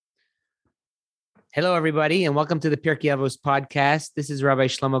Hello, everybody, and welcome to the Pirkei Avos podcast. This is Rabbi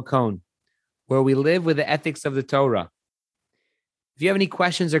Shlomo Cohn, where we live with the ethics of the Torah. If you have any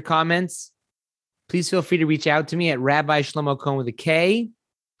questions or comments, please feel free to reach out to me at Rabbi Shlomo Cohn with a K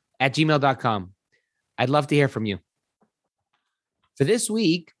at gmail.com. I'd love to hear from you. For this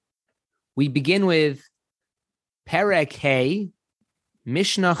week, we begin with Perek Hey,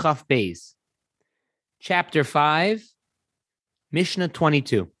 Mishna Chaf Beis, Chapter 5, Mishnah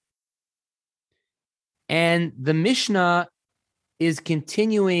 22. And the Mishnah is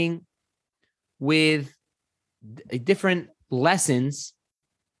continuing with different lessons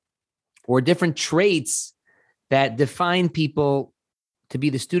or different traits that define people to be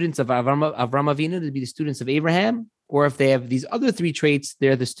the students of Avram Avinu, to be the students of Abraham, or if they have these other three traits,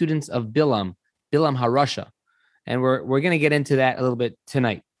 they're the students of Bilam Harasha. And we're going to get into that a little bit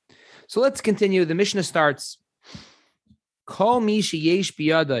tonight. So let's continue. The Mishnah starts, Kol mi sheyesh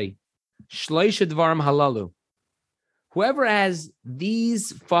biyadai shloisha dvarim halalu. Whoever has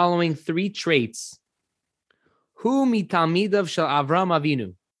these following three traits, hu mitalmidav shel Avram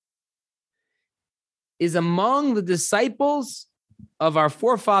Avinu, is among the disciples of our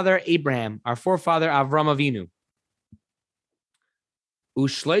forefather Abraham, our forefather Avram Avinu.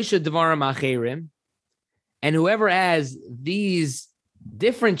 Ushloisha dvarim acherim, and whoever has these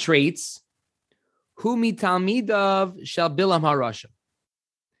different traits, hu mitalmidav shel Bilam Harasha,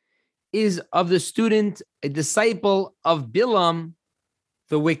 is of the student, a disciple of Bilam,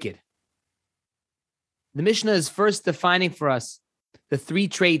 the wicked. The Mishnah is first defining for us the three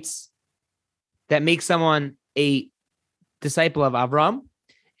traits that make someone a disciple of Avram.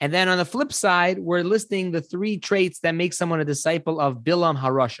 And then on the flip side, we're listing the three traits that make someone a disciple of Bilam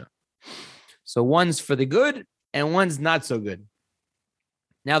Harasha. So one's for the good and one's not so good.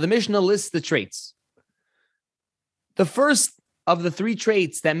 Now the Mishnah lists the traits. The first of the three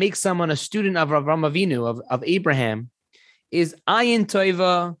traits that make someone a student of Avram Avinu, of Abraham, is ayin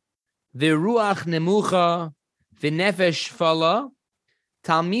toiva, v'ruach nemucha, v'nefesh fala,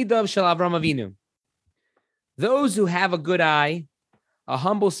 talmidav shel Avram Avinu. Those who have a good eye, a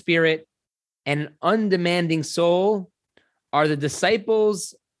humble spirit, and an undemanding soul are the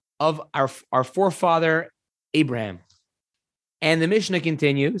disciples of our forefather Abraham. And the Mishnah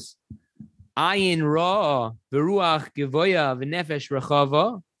continues, ayin ra v'ruach gevoya v'nefesh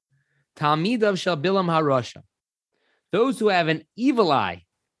rechava talmidav shel Bilam Harasha. Those who have an evil eye,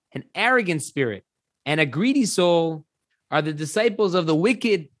 an arrogant spirit, and a greedy soul are the disciples of the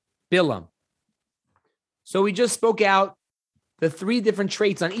wicked Bilam. So we just spoke out the three different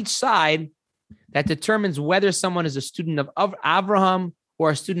traits on each side that determines whether someone is a student of Abraham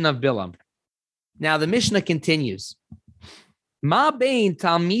or a student of Bilam. Now the Mishnah continues. Ma bein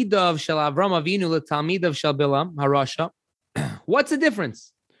talmidav shel Avram Avinu le talmidav shel Bilam Harasha. What's the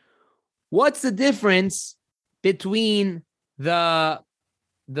difference? What's the difference between the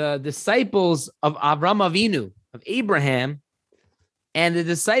disciples of Avram Avinu, of Abraham, and the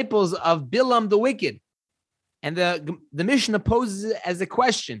disciples of Bilam the wicked? And the Mishnah poses it as a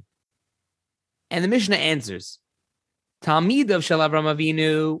question. And the Mishnah answers, talmidav shel Avram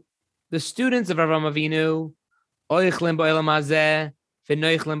Avinu, the students of Avram Avinu,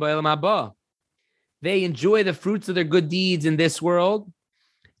 they enjoy the fruits of their good deeds in this world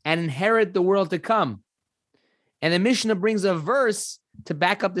and inherit the world to come. And the Mishnah brings a verse to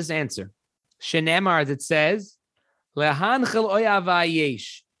back up this answer. Shenemar, that says,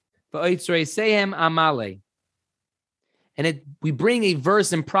 and we bring a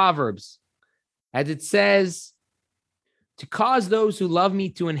verse in Proverbs, as it says, to cause those who love me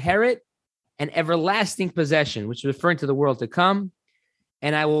to inherit an everlasting possession, which is referring to the world to come,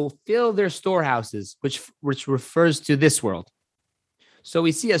 and I will fill their storehouses, which refers to this world. So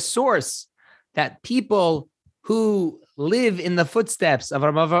we see a source that people who live in the footsteps of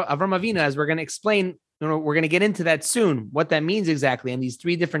Avram Avinu, as we're going to explain, we're going to get into that soon, what that means exactly, and these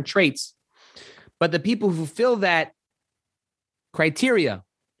three different traits. But the people who fill that criteria,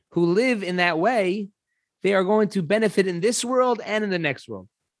 who live in that way, they are going to benefit in this world and in the next world.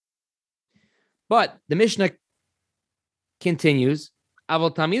 But the Mishnah continues,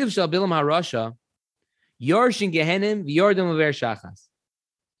 Aval talmidav shel Bilam Harasha, yorshin gehenim v'yordem lever shachas.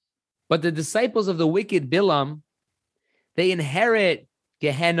 But the disciples of the wicked Bilam, they inherit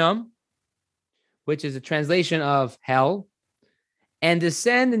Gehenna, which is a translation of hell, and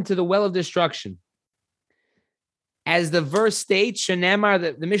descend into the well of destruction. As the verse states,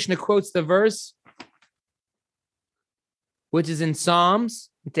 Shenemar, the Mishnah quotes the verse, which is in Psalms,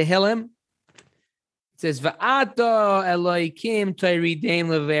 Tehillim. It says, "Va'ata Elohikim toiridem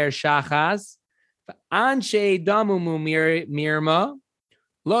lever shachas, va'anshe damumu mirma,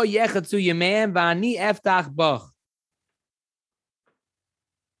 Lo yechatzu yemen v'ani eftach bach.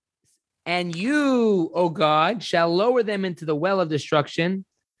 And you, O God, shall lower them into the well of destruction.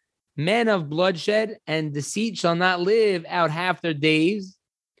 Men of bloodshed and deceit shall not live out half their days.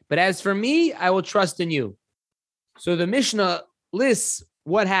 But as for me, I will trust in you. So the Mishnah lists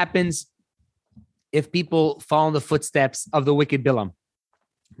what happens if people follow in the footsteps of the wicked Bilam.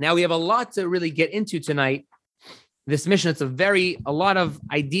 Now we have a lot to really get into tonight. This Mishnah, it's a lot of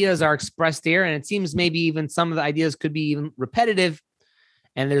ideas are expressed here, and it seems maybe even some of the ideas could be even repetitive,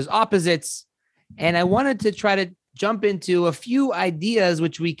 and there's opposites. And I wanted to try to jump into a few ideas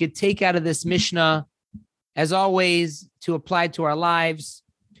which we could take out of this Mishnah, as always, to apply to our lives,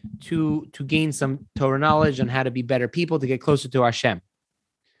 to gain some Torah knowledge on how to be better people, to get closer to Hashem.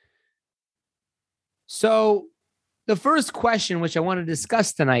 So the first question which I want to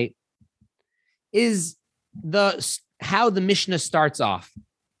discuss tonight is how the Mishnah starts off,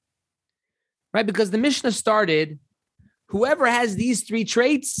 right? Because the Mishnah started, whoever has these three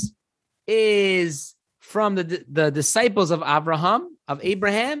traits is from the disciples of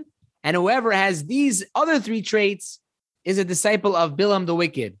Abraham, and whoever has these other three traits is a disciple of Bilam the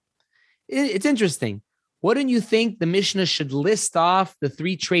wicked. It's interesting. Wouldn't you think the Mishnah should list off the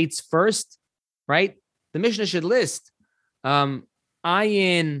three traits first, right? The Mishnah should list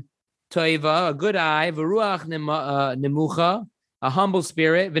ayin toiva, a good eye, v'ruach nemucha, a humble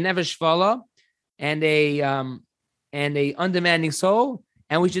spirit, v'nefesh shvala, and a undemanding soul.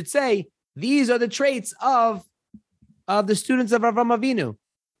 And we should say these are the traits of the students of Avraham Avinu.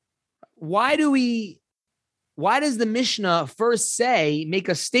 Why does the Mishnah first make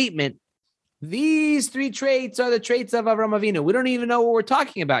a statement? These three traits are the traits of Avraham Avinu. We don't even know what we're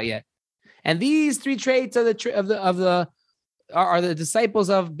talking about yet. And these three traits are the disciples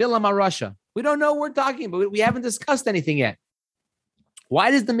of Bilam HaRasha. We don't know what we're talking about. We haven't discussed anything yet. Why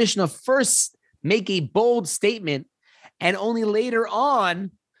does the Mishnah first make a bold statement and only later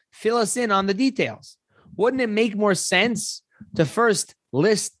on fill us in on the details? Wouldn't it make more sense to first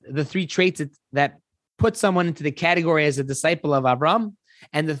list the three traits that put someone into the category as a disciple of Avram,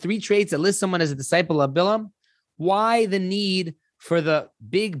 and the three traits that list someone as a disciple of Bilam? Why the need for the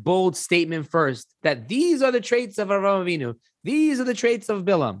big, bold statement first, that these are the traits of Avraham Avinu, these are the traits of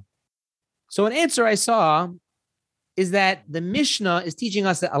Bilam? So an answer I saw is that the Mishnah is teaching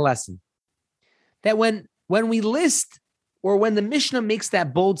us a lesson. That when we list, or when the Mishnah makes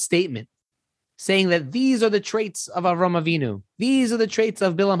that bold statement, saying that these are the traits of Avraham Avinu, these are the traits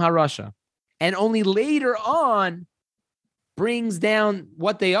of Bilam HaRasha, and only later on brings down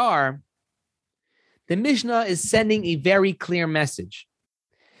what they are, the Mishnah is sending a very clear message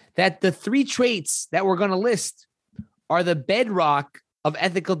that the three traits that we're going to list are the bedrock of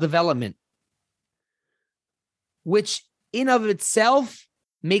ethical development, which in of itself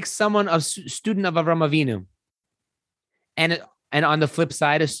makes someone a student of Avraham Avinu, and on the flip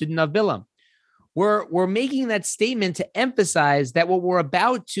side, a student of Bilam. We're making that statement to emphasize that what we're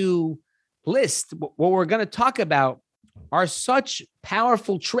about to list, what we're going to talk about, are such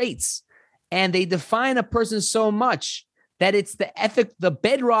powerful traits, and they define a person so much that it's the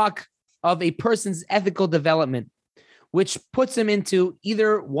bedrock of a person's ethical development, which puts him into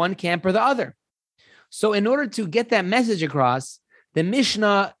either one camp or the other. So in order to get that message across, the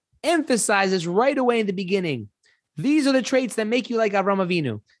Mishnah emphasizes right away in the beginning, these are the traits that make you like Avraham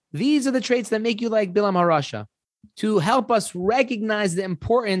Avinu. These are the traits that make you like Bilam HaRasha, to help us recognize the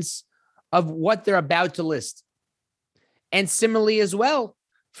importance of what they're about to list. And similarly as well,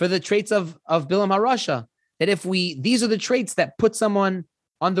 for the traits of Bilam HaRasha, that these are the traits that put someone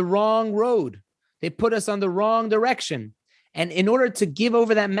on the wrong road. They put us on the wrong direction. And in order to give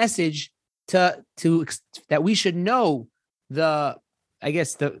over that message that we should know the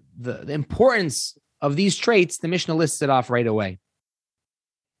importance of these traits, the Mishnah lists it off right away.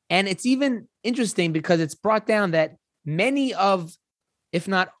 And it's even interesting because it's brought down that many of, if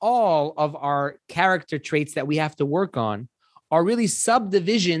not all of our character traits that we have to work on are really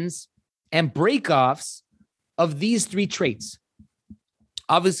subdivisions and breakoffs of these three traits.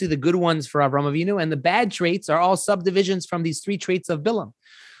 Obviously, the good ones for Avraham Avinu and the bad traits are all subdivisions from these three traits of Bilam.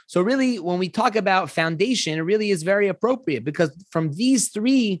 So really, when we talk about foundation, it really is very appropriate, because from these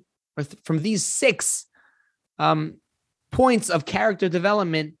three, or from these six points of character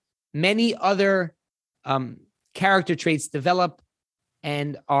development, many other character traits develop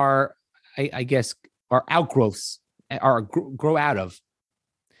and are outgrowths, grow out of.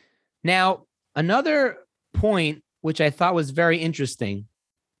 Now, another point which I thought was very interesting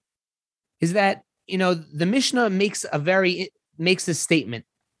is that, the Mishnah makes a statement.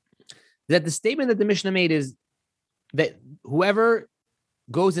 That the statement that the Mishnah made is that whoever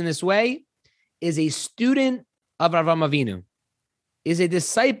goes in this way is a student of Avraham Avinu, is a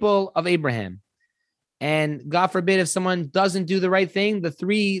disciple of Abraham. And God forbid if someone doesn't do the right thing, the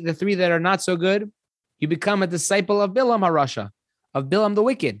three that are not so good, you become a disciple of Bilam HaRasha, of Bilam the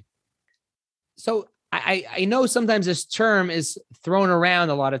wicked. So I know sometimes this term is thrown around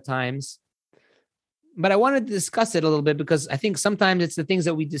a lot of times, but I wanted to discuss it a little bit because I think sometimes it's the things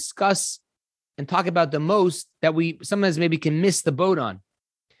that we discuss and talk about the most that we sometimes maybe can miss the boat on.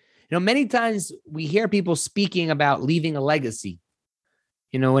 Many times we hear people speaking about leaving a legacy.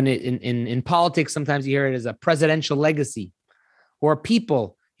 When in politics, sometimes you hear it as a presidential legacy, or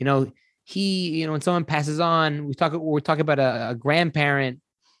people. When someone passes on, we talk about a grandparent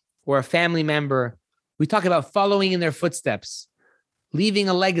or a family member. We talk about following in their footsteps, leaving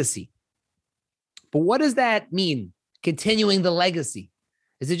a legacy. But what does that mean? Continuing the legacy?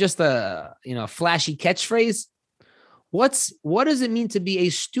 Is it just a flashy catchphrase? What does it mean to be a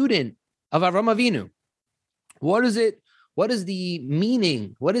student of Avraham Avinu? What is it? What is the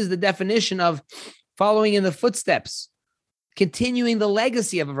meaning? What is the definition of following in the footsteps, continuing the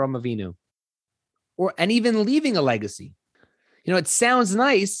legacy of Avraham Avinu, and even leaving a legacy? It sounds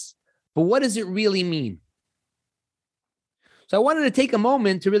nice, but what does it really mean? So I wanted to take a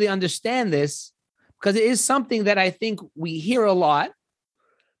moment to really understand this, because it is something that I think we hear a lot,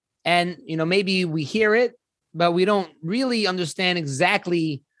 and maybe we hear it, but we don't really understand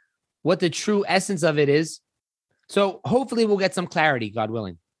exactly what the true essence of it is. So hopefully we'll get some clarity, God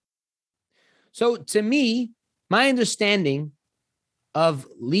willing. So to me, my understanding of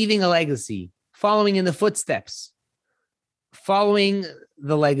leaving a legacy, following in the footsteps, following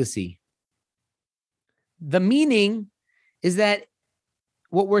the legacy, the meaning is that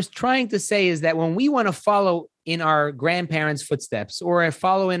what we're trying to say is that when we want to follow in our grandparents' footsteps or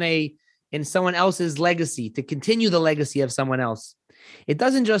follow in someone else's legacy, to continue the legacy of someone else, it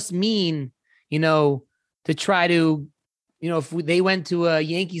doesn't just mean, to try to, if they went to a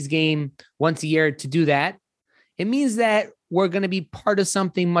Yankees game once a year to do that. It means that we're going to be part of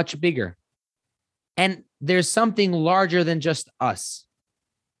something much bigger. And there's something larger than just us.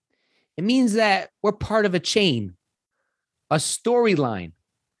 It means that we're part of a chain, a storyline,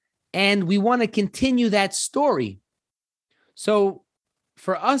 and we want to continue that story. So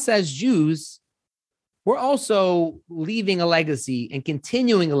for us as Jews, we're also leaving a legacy and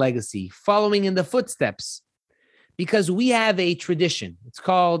continuing a legacy, following in the footsteps, because we have a tradition. It's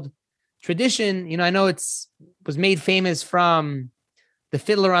called tradition. I know was made famous from the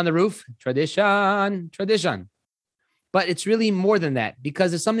Fiddler on the Roof, tradition. But it's really more than that,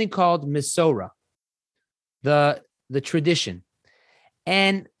 because there's something called Mesorah, the tradition.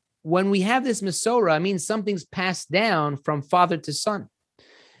 And when we have this Mesorah, it means something's passed down from father to son.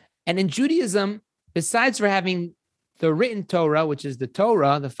 And in Judaism, besides for having the written Torah, which is the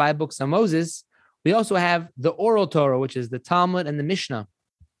Torah, the 5 books of Moses, we also have the oral Torah, which is the Talmud and the Mishna,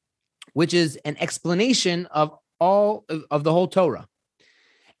 which is an explanation of all of the whole Torah.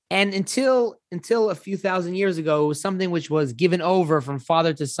 And until a few thousand years ago, it was something which was given over from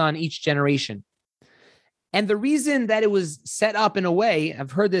father to son each generation. And the reason that it was set up in a way,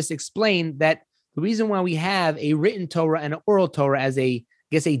 I've heard this explained, that the reason why we have a written Torah and an oral Torah as a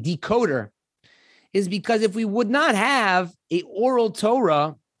decoder is because if we would not have a oral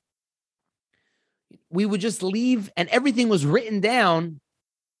Torah, we would just leave and everything was written down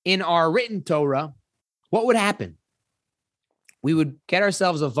in our written Torah. What would happen? We would get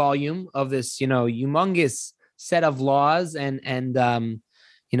ourselves a volume of this, humongous set of laws and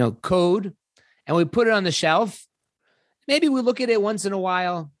code, and we put it on the shelf. Maybe we look at it once in a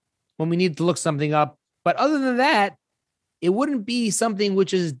while when we need to look something up. But other than that, it wouldn't be something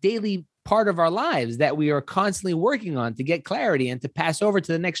which is daily part of our lives that we are constantly working on to get clarity and to pass over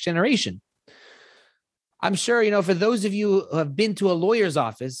to the next generation. I'm sure, for those of you who have been to a lawyer's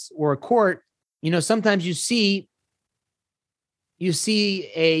office or a court, sometimes you see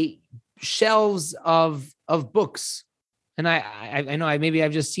a shelves of books. And I know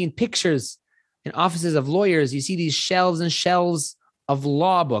I've just seen pictures in offices of lawyers. You see these shelves and shelves of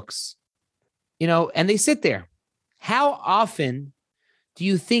law books, and they sit there. How often do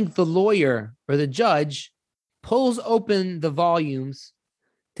you think the lawyer or the judge pulls open the volumes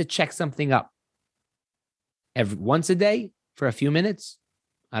to check something up? Once a day for a few minutes?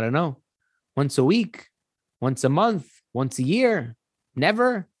 I don't know. Once a week, once a month, once a year,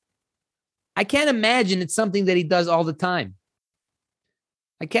 never. I can't imagine it's something that he does all the time.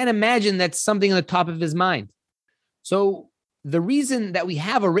 I can't imagine that's something on the top of his mind. So the reason that we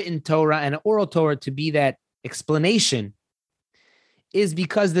have a written Torah and an oral Torah to be that explanation is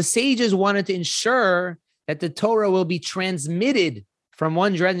because the sages wanted to ensure that the Torah will be transmitted from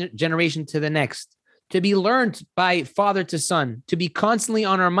one generation to the next, to be learned by father to son, to be constantly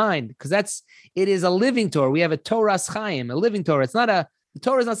on our mind, because it is a living Torah. We have a Torah's Chaim, a living Torah. The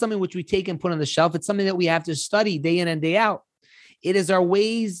Torah is not something which we take and put on the shelf. It's something that we have to study day in and day out. It is our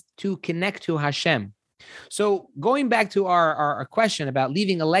ways to connect to Hashem. So going back to our question about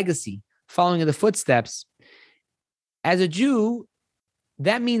leaving a legacy, following in the footsteps, as a Jew,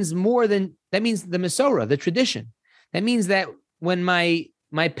 that means the Masorah, the tradition. That means that when my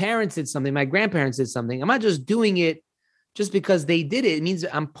parents did something, my grandparents did something, I'm not just doing it just because they did it. It means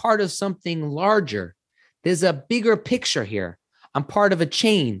I'm part of something larger. There's a bigger picture here. I'm part of a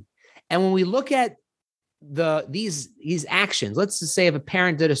chain. And when we look at these actions, let's just say if a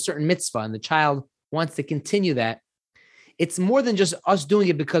parent did a certain mitzvah and the child wants to continue that, it's more than just us doing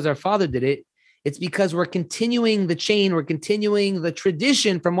it because our father did it. It's because we're continuing the chain, we're continuing the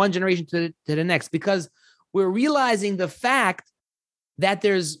tradition from one generation to the next, because we're realizing the fact that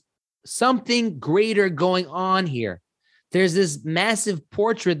there's something greater going on here. There's this massive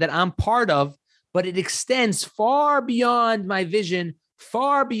portrait that I'm part of, but it extends far beyond my vision,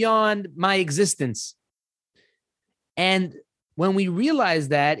 far beyond my existence. And when we realize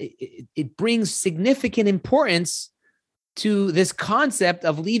that, it brings significant importance to this concept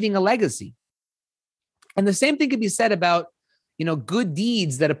of leaving a legacy. And the same thing could be said about, good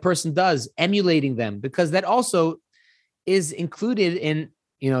deeds that a person does, emulating them, because that also is included in,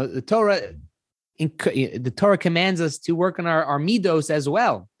 the Torah. The Torah commands us to work on our midos as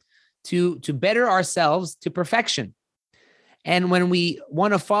well, to better ourselves to perfection. And when we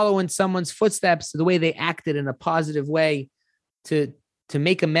want to follow in someone's footsteps, the way they acted in a positive way, to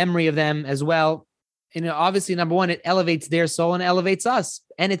make a memory of them as well, obviously, number one, it elevates their soul and elevates us.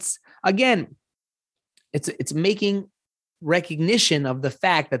 And it's making recognition of the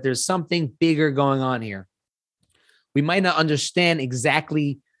fact that there's something bigger going on here. We might not understand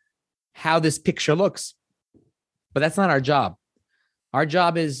exactly how this picture looks, but that's not our job. Our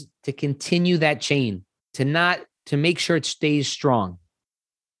job is to continue that chain, to make sure it stays strong.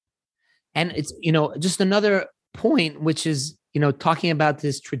 And it's, just another point, which is, talking about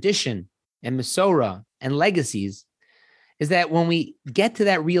this tradition and Masorah and legacies, is that when we get to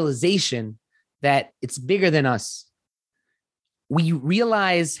that realization that it's bigger than us, we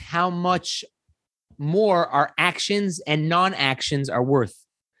realize how much more our actions and non-actions are worth.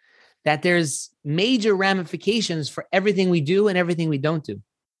 That there's major ramifications for everything we do and everything we don't do.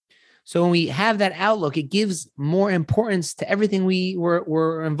 So when we have that outlook, it gives more importance to everything we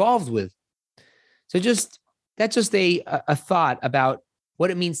were involved with. So that's just a thought about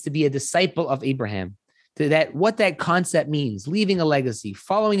what it means to be a disciple of Abraham, what that concept means, leaving a legacy,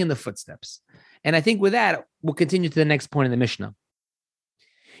 following in the footsteps. And I think with that, we'll continue to the next point in the Mishnah.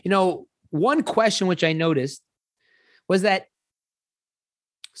 One question which I noticed was that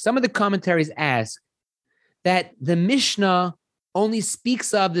some of the commentaries ask that the Mishnah only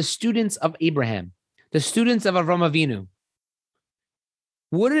speaks of the students of Abraham, the students of Avram Avinu.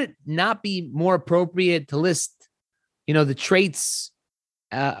 Would it not be more appropriate to list, the traits,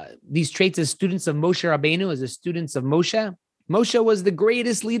 these traits as students of Moshe Rabbeinu, as the students of Moshe? Moshe was the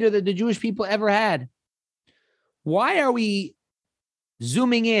greatest leader that the Jewish people ever had. Why are we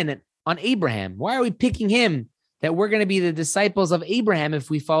zooming in on Abraham? Why are we picking him, that we're going to be the disciples of Abraham if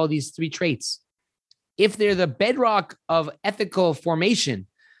we follow these three traits? If they're the bedrock of ethical formation,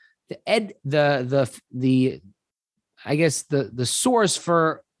 the source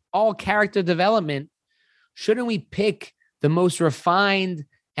for all character development, shouldn't we pick the most refined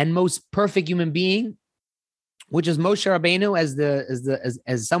and most perfect human being, which is Moshe Rabbeinu,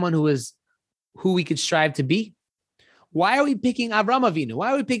 as someone who we could strive to be? Why are we picking Avram Avinu?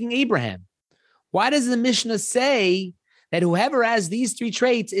 Why are we picking Abraham? Why does the Mishnah say that whoever has these three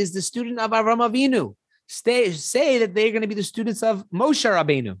traits is the student of Avram Avinu? Say that they're going to be the students of Moshe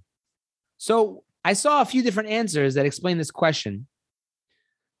Rabbeinu. So I saw a few different answers that explain this question.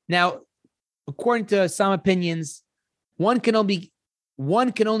 Now, according to some opinions, one can only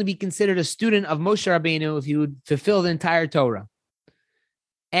be considered a student of Moshe Rabbeinu if he would fulfill the entire Torah.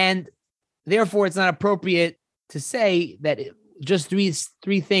 And therefore, it's not appropriate to say that just three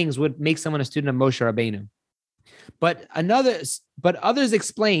things would make someone a student of Moshe Rabbeinu. But others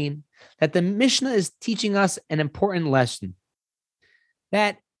explain that the Mishnah is teaching us an important lesson,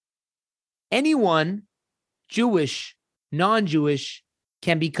 that anyone, Jewish, non-Jewish,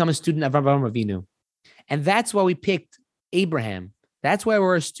 can become a student of Avram Avinu. And that's why we picked Abraham. That's why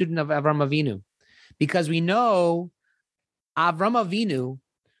we're a student of Avram Avinu, because we know Avram Avinu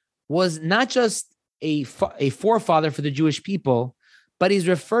was not just a forefather for the Jewish people, but he's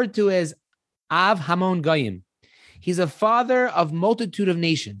referred to as Av Hamon Goyim. He's a father of multitude of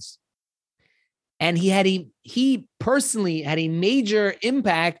nations. And he personally had a major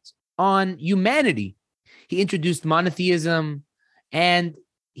impact on humanity. He introduced monotheism, and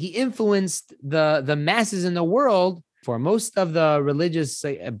he influenced the masses in the world. For most of the religious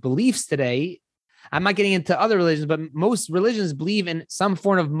beliefs today, I'm not getting into other religions, but most religions believe in some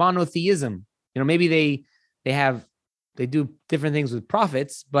form of monotheism. Maybe they do different things with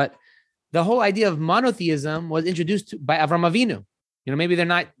prophets, but the whole idea of monotheism was introduced by Avram Avinu. Maybe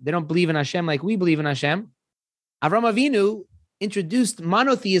they don't believe in Hashem like we believe in Hashem. Avram Avinu introduced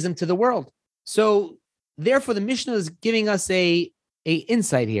monotheism to the world. So therefore, the Mishnah is giving us a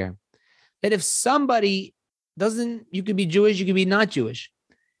insight here that if somebody you could be Jewish, you could be not Jewish.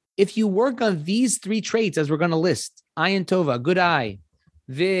 If you work on these three traits, as we're going to list, ayin tova, a good eye,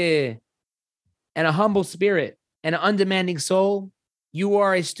 and a humble spirit, and an undemanding soul, you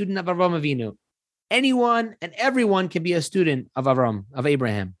are a student of Avram Avinu. Anyone and everyone can be a student of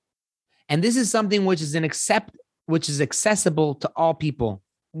Abraham. And this is something which is accessible to all people.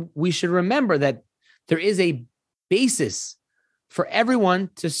 We should remember that there is a basis for everyone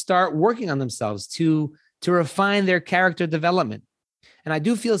to start working on themselves, to refine their character development. And I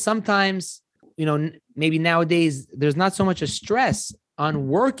do feel sometimes, maybe nowadays, there's not so much a stress on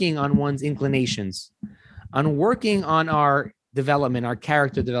working on one's inclinations, on working on our development, our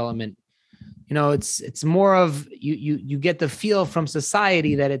character development. It's more of you get the feel from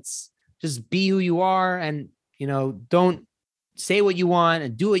society that it's just be who you are and, don't say what you want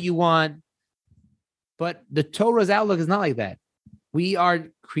and do what you want. But the Torah's outlook is not like that. We are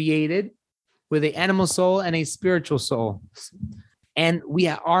created with an animal soul and a spiritual soul. And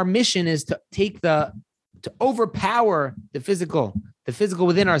our mission is to to overpower the physical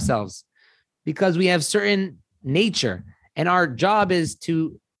within ourselves, because we have certain nature, and our job is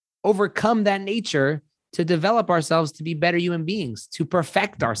to overcome that nature, to develop ourselves to be better human beings, to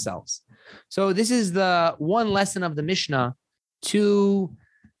perfect ourselves. So this is the one lesson of the Mishnah to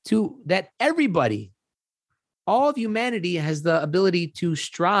that everybody, all of humanity has the ability to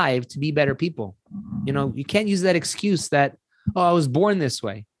strive to be better people. You can't use that excuse that, oh, I was born this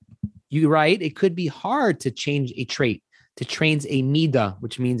way. You're right. It could be hard to change a trait, to train a midah,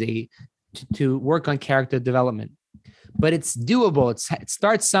 which means to work on character development. But it's doable. It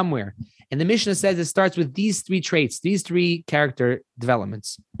starts somewhere. And the Mishnah says it starts with these three traits, these three character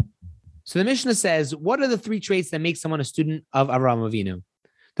developments. So the Mishnah says, what are the three traits that make someone a student of Avraham Avinu?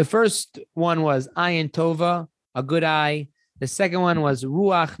 The first one was ayin tova, a good eye. The second one was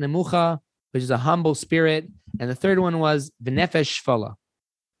ruach nemucha, which is a humble spirit. And the third one was v'nefesh shfala,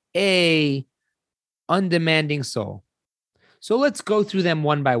 a undemanding soul. So let's go through them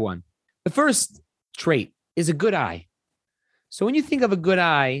one by one. The first trait is a good eye. So when you think of a good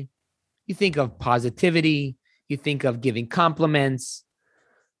eye, you think of positivity, you think of giving compliments.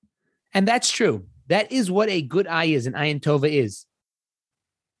 And that's true. That is what a good eye is, an ayin tova is.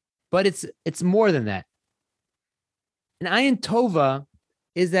 But it's more than that. An ayin tova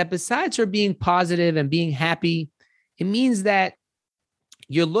is that besides for being positive and being happy, it means that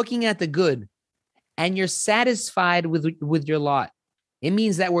you're looking at the good and you're satisfied with your lot. It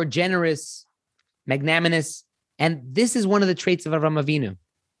means that we're generous, magnanimous, and this is one of the traits of Avraham Avinu.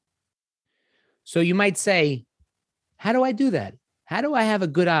 So you might say, how do I do that? How do I have a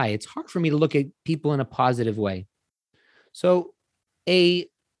good eye? It's hard for me to look at people in a positive way. So a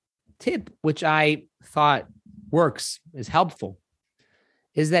tip which I thought works, is helpful,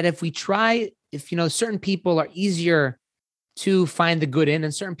 is that if certain people are easier to find the good in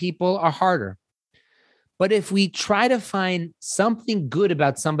and certain people are harder. But if we try to find something good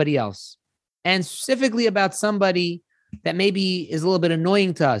about somebody else, and specifically about somebody that maybe is a little bit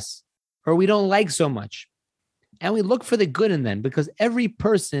annoying to us or we don't like so much, and we look for the good in them, because every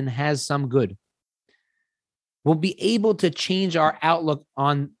person has some good, we'll be able to change our outlook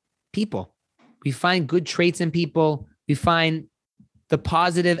on people. We find good traits in people. We find the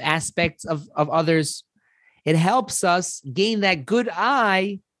positive aspects of others. It helps us gain that good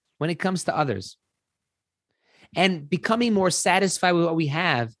eye when it comes to others. And becoming more satisfied with what we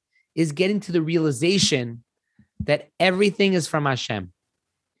have is getting to the realization that everything is from Hashem.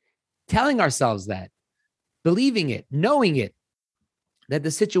 Telling ourselves that, believing it, knowing it, that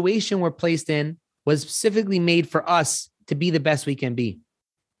the situation we're placed in was specifically made for us to be the best we can be.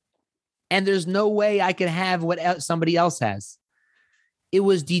 And there's no way I could have what somebody else has. It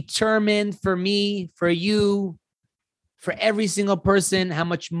was determined for me, for you, for every single person, how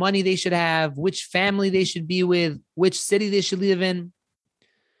much money they should have, which family they should be with, which city they should live in.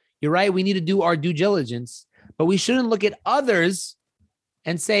 You're right. We need to do our due diligence, but we shouldn't look at others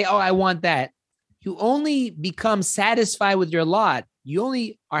and say, oh, I want that. You only become satisfied with your lot. You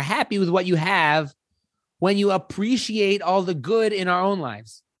only are happy with what you have when you appreciate all the good in our own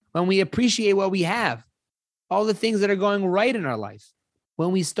lives, when we appreciate what we have, all the things that are going right in our life.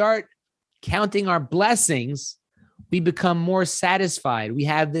 When we start counting our blessings, we become more satisfied. We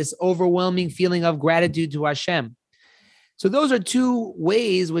have this overwhelming feeling of gratitude to Hashem. So those are two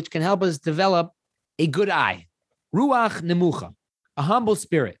ways which can help us develop a good eye. Ruach nemucha, a humble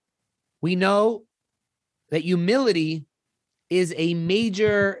spirit. We know that humility is a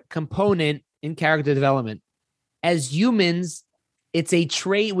major component in character development. As humans, it's a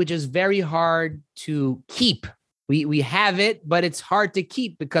trait which is very hard to keep. We have it, but it's hard to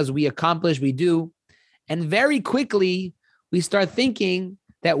keep because we accomplish, we do. And very quickly, we start thinking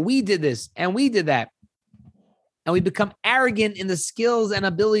that we did this and we did that. And we become arrogant in the skills and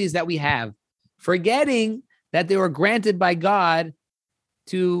abilities that we have, forgetting that they were granted by God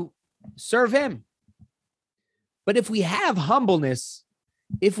to serve him. But if we have humbleness,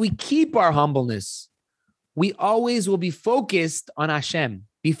 if we keep our humbleness, we always will be focused on Hashem,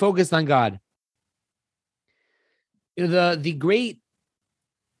 be focused on God. You know, the great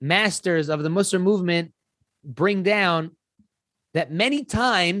masters of the Musar movement bring down that many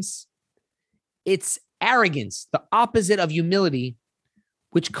times it's arrogance, the opposite of humility,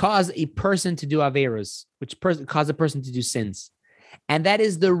 which cause a person to do averos, which cause a person to do sins. And that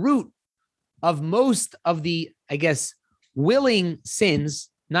is the root of most of the, I guess, willing sins,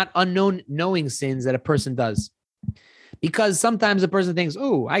 not unknown knowing sins that a person does. Because sometimes a person thinks,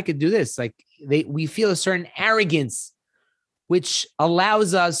 oh, I could do this. Like we feel a certain arrogance, which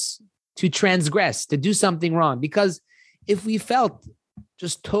allows us to transgress, to do something wrong. Because if we felt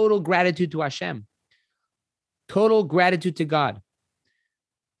just total gratitude to Hashem, total gratitude to God,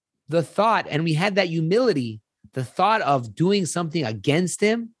 the thought, and we had that humility, the thought of doing something against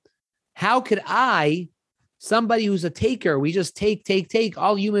him, how could I, somebody who's a taker, we just take,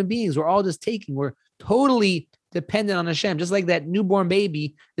 all human beings, we're all just taking, we're totally dependent on Hashem, just like that newborn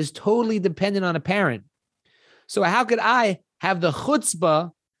baby is totally dependent on a parent. So how could I have the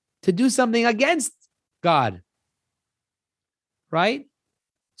chutzpah to do something against God? Right?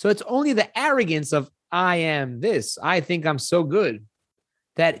 So it's only the arrogance of I am this, I think I'm so good,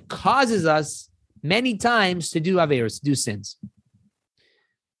 that causes us many times to do averos, to do sins.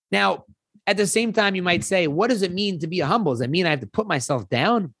 Now, at the same time, you might say, what does it mean to be a humble? Does that mean I have to put myself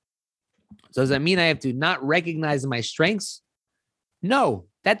down? So does that mean I have to not recognize my strengths? No,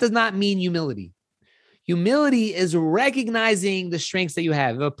 that does not mean humility. Humility is recognizing the strengths that you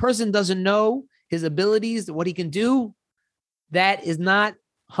have. If a person doesn't know his abilities, what he can do, that is not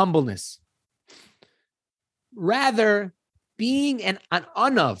humbleness. Rather, being an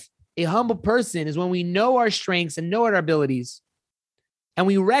unav, a humble person, is when we know our strengths and know our abilities, and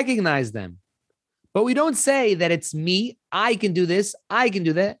we recognize them. But we don't say that it's me, I can do this, I can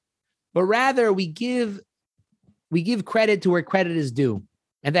do that. But rather we give credit to where credit is due.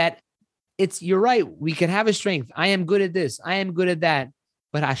 And that you're right, we can have a strength. I am good at this, I am good at that.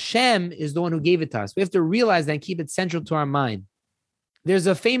 But Hashem is the one who gave it to us. We have to realize that and keep it central to our mind. There's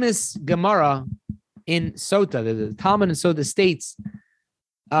a famous Gemara in Sota, the Talmud in Sota states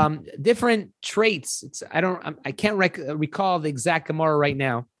different traits. I can't recall the exact Gemara right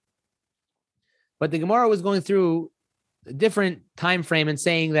now, but the Gemara was going through a different time frame and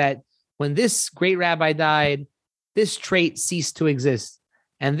saying that when this great rabbi died, this trait ceased to exist,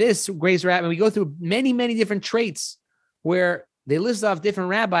 and this great rabbi. And we go through many, many different traits where they list off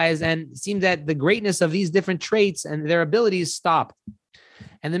different rabbis, and it seems that the greatness of these different traits and their abilities stopped.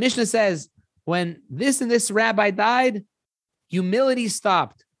 And the Mishna says, when this and this rabbi died, humility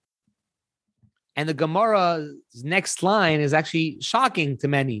stopped. And the Gemara's next line is actually shocking to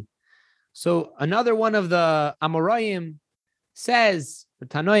many. So another one of the Amoraim says, or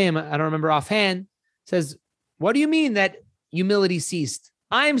Tanoim, I don't remember offhand, says, what do you mean that humility ceased?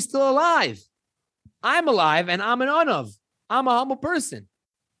 I am still alive. I'm alive and I'm an unav. I'm a humble person.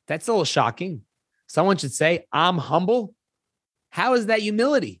 That's a little shocking. Someone should say, I'm humble. How is that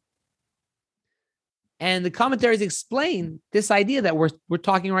humility? And the commentaries explain this idea that we're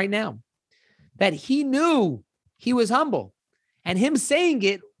talking right now, that he knew he was humble, and him saying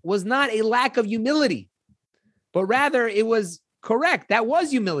it was not a lack of humility, but rather it was correct. That was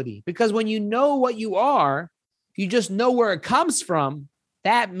humility, because when you know what you are, you just know where it comes from.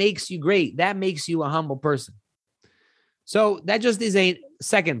 That makes you great. That makes you a humble person. So that just is a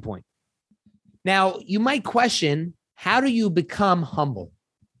second point. Now, you might question, how do you become humble?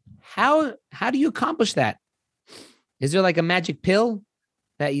 How do you accomplish that? Is there like a magic pill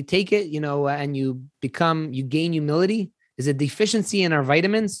that you take it, and you gain humility? Is it deficiency in our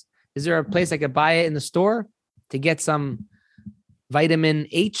vitamins? Is there a place I could buy it in the store to get some vitamin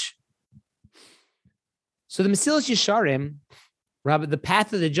H? So the Mesilas Yesharim, The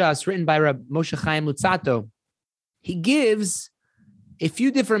Path of the Just, written by Rabbi Moshe Chaim Luzzatto, he gives a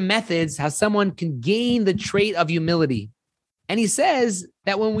few different methods how someone can gain the trait of humility. And he says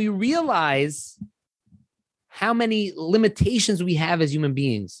that when we realize how many limitations we have as human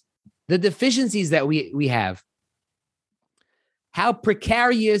beings, the deficiencies that we have, how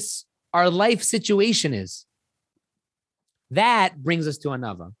precarious our life situation is, that brings us to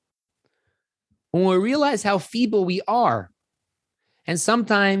anava. When we realize how feeble we are, and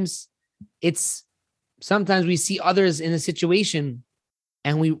sometimes we see others in a situation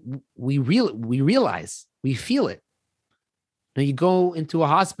and we realize, we feel it. Now you go into a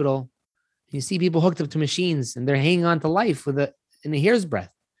hospital and you see people hooked up to machines and they're hanging on to life in a hair's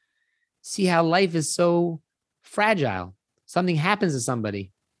breadth. See how life is so fragile. Something happens to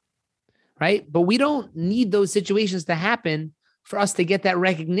somebody, right? But we don't need those situations to happen for us to get that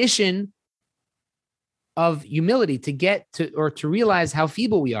recognition of humility, to realize how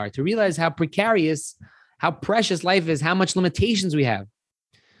feeble we are, to realize how precarious, how precious life is, how much limitations we have.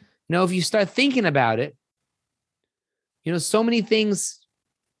 If you start thinking about it, so many things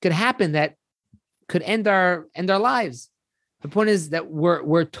could happen that could end our lives. The point is that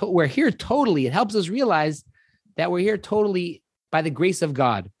we're here totally. It helps us realize that we're here totally by the grace of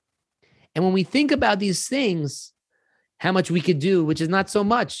God. And when we think about these things, how much we could do, which is not so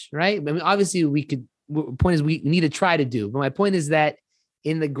much, right? I mean, obviously we could. The point is we need to try to do. But my point is that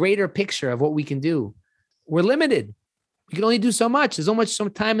in the greater picture of what we can do, we're limited. We can only do so much. There's so much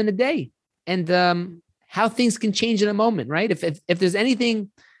time in the day, and how things can change in a moment, right? If there's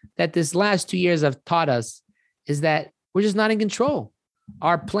anything that this last 2 years have taught us, is that we're just not in control.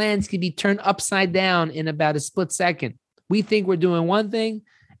 Our plans can be turned upside down in about a split second. We think we're doing one thing,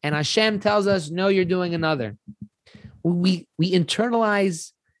 and Hashem tells us, no, you're doing another. We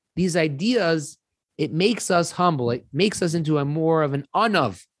internalize these ideas. It makes us humble. It makes us into a more of an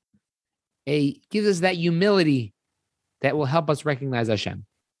anav. Gives us that humility that will help us recognize Hashem.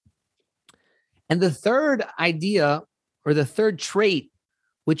 And the third idea, or the third trait,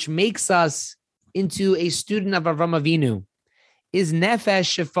 which makes us into a student of Avram Avinu, is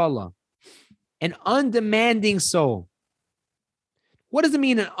nefesh shefala, an undemanding soul. What does it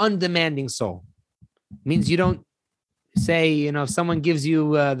mean, an undemanding soul? It means you don't say, if someone gives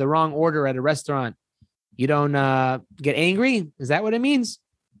you the wrong order at a restaurant, you don't get angry. Is that what it means?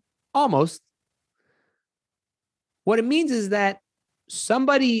 Almost. What it means is that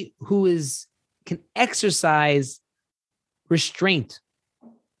somebody who can exercise restraint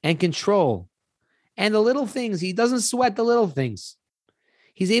and control and the little things, he doesn't sweat the little things.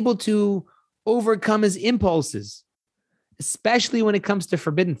 He's able to overcome his impulses, especially when it comes to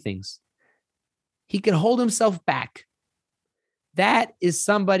forbidden things. He can hold himself back. That is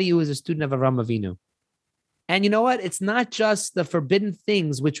somebody who is a student of Avram Avinu. And you know what? It's not just the forbidden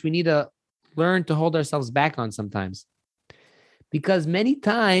things which we need to learn to hold ourselves back on sometimes. Because many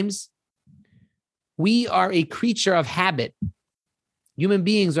times we are a creature of habit. Human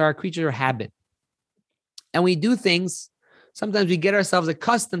beings are a creature of habit. And we do things, sometimes we get ourselves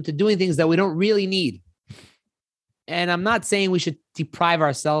accustomed to doing things that we don't really need. And I'm not saying we should deprive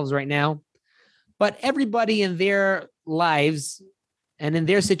ourselves right now, but everybody in their lives and in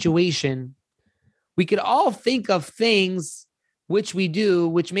their situation, we could all think of things which we do,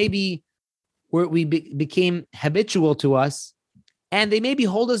 which maybe became habitual to us, and they maybe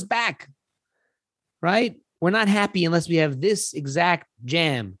hold us back, right? We're not happy unless we have this exact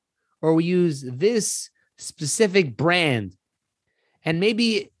jam, or we use this specific brand. And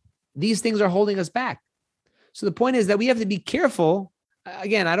maybe these things are holding us back. So the point is that we have to be careful.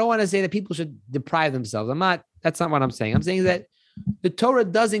 Again, I don't want to say that people should deprive themselves. That's not what I'm saying. I'm saying that the Torah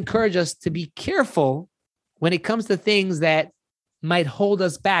does encourage us to be careful when it comes to things that might hold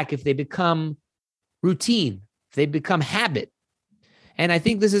us back if they become routine, if they become habit. And I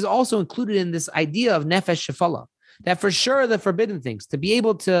think this is also included in this idea of nefesh shefala, that for sure the forbidden things, to be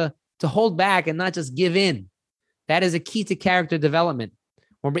able to hold back and not just give in, that is a key to character development.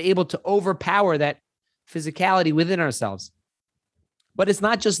 When we're able to overpower that physicality within ourselves. But it's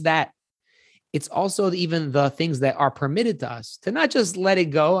not just that. It's also even the things that are permitted to us, to not just let it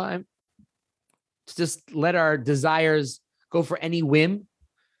go, to just let our desires go for any whim.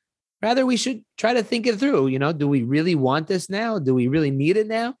 Rather, we should try to think it through. Do we really want this now? Do we really need it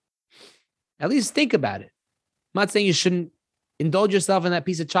now? At least think about it. I'm not saying you shouldn't indulge yourself in that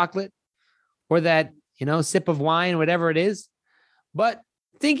piece of chocolate or that, sip of wine, whatever it is. But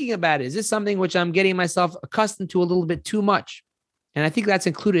thinking about it, is this something which I'm getting myself accustomed to a little bit too much? And I think that's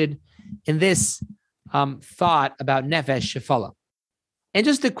included in this thought about nefesh shefala. And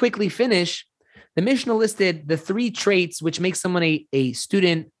just to quickly finish, the Mishnah listed the 3 traits which make someone a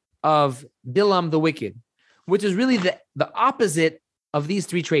student of Bilam the wicked, which is really the opposite of these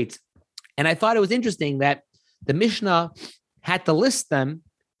 3 traits. And I thought it was interesting that the Mishnah had to list them,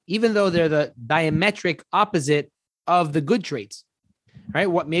 even though they're the diametric opposite of the good traits, right?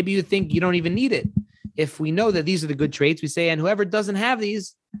 What maybe you think you don't even need it. If we know that these are the good traits, we say, and whoever doesn't have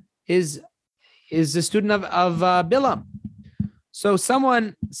these is a student of Bilam. So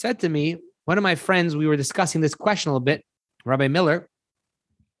someone said to me, one of my friends, we were discussing this question a little bit, Rabbi Miller,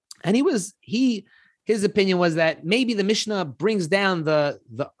 and his opinion was that maybe the Mishnah brings down the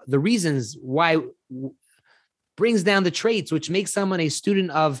reasons why, brings down the traits which make someone a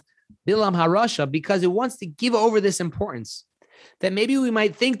student of Bilam HaRasha, because it wants to give over this importance. That maybe we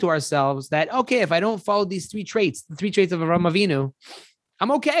might think to ourselves that, okay, if I don't follow these 3 traits, the 3 traits of Avraham Avinu,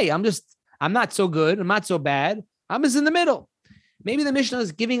 I'm okay. I'm not so good. I'm not so bad. I'm just in the middle. Maybe the Mishnah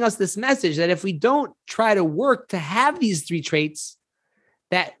is giving us this message that if we don't try to work to have these 3 traits,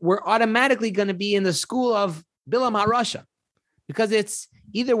 that we're automatically going to be in the school of Bilam HaRasha, because it's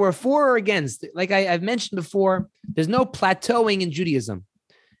either we're for or against. Like I've mentioned before, there's no plateauing in Judaism.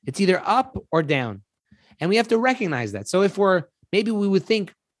 It's either up or down. And we have to recognize that. So if maybe we would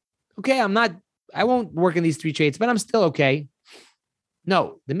think, okay, I won't work in these 3 traits, but I'm still okay.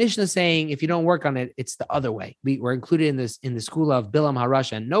 No, the Mishnah is saying if you don't work on it, it's the other way. We're included in the school of Bilam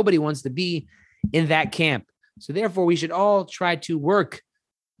HaRasha, and nobody wants to be in that camp. So therefore, we should all try to work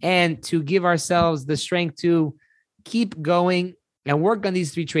and to give ourselves the strength to keep going and work on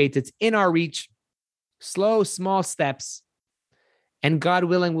these 3 traits. It's in our reach, slow, small steps, and God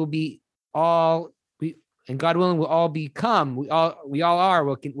willing, we'll all become. We all are.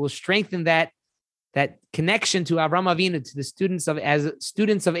 We'll strengthen that connection to Avraham Avinu, to the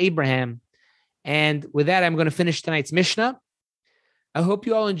students of Abraham. And with that, I'm going to finish tonight's Mishnah. I hope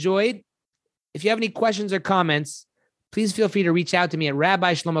you all enjoyed. If you have any questions or comments, please feel free to reach out to me at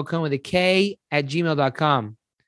Rabbi Shlomo Cohen with a K @gmail.com.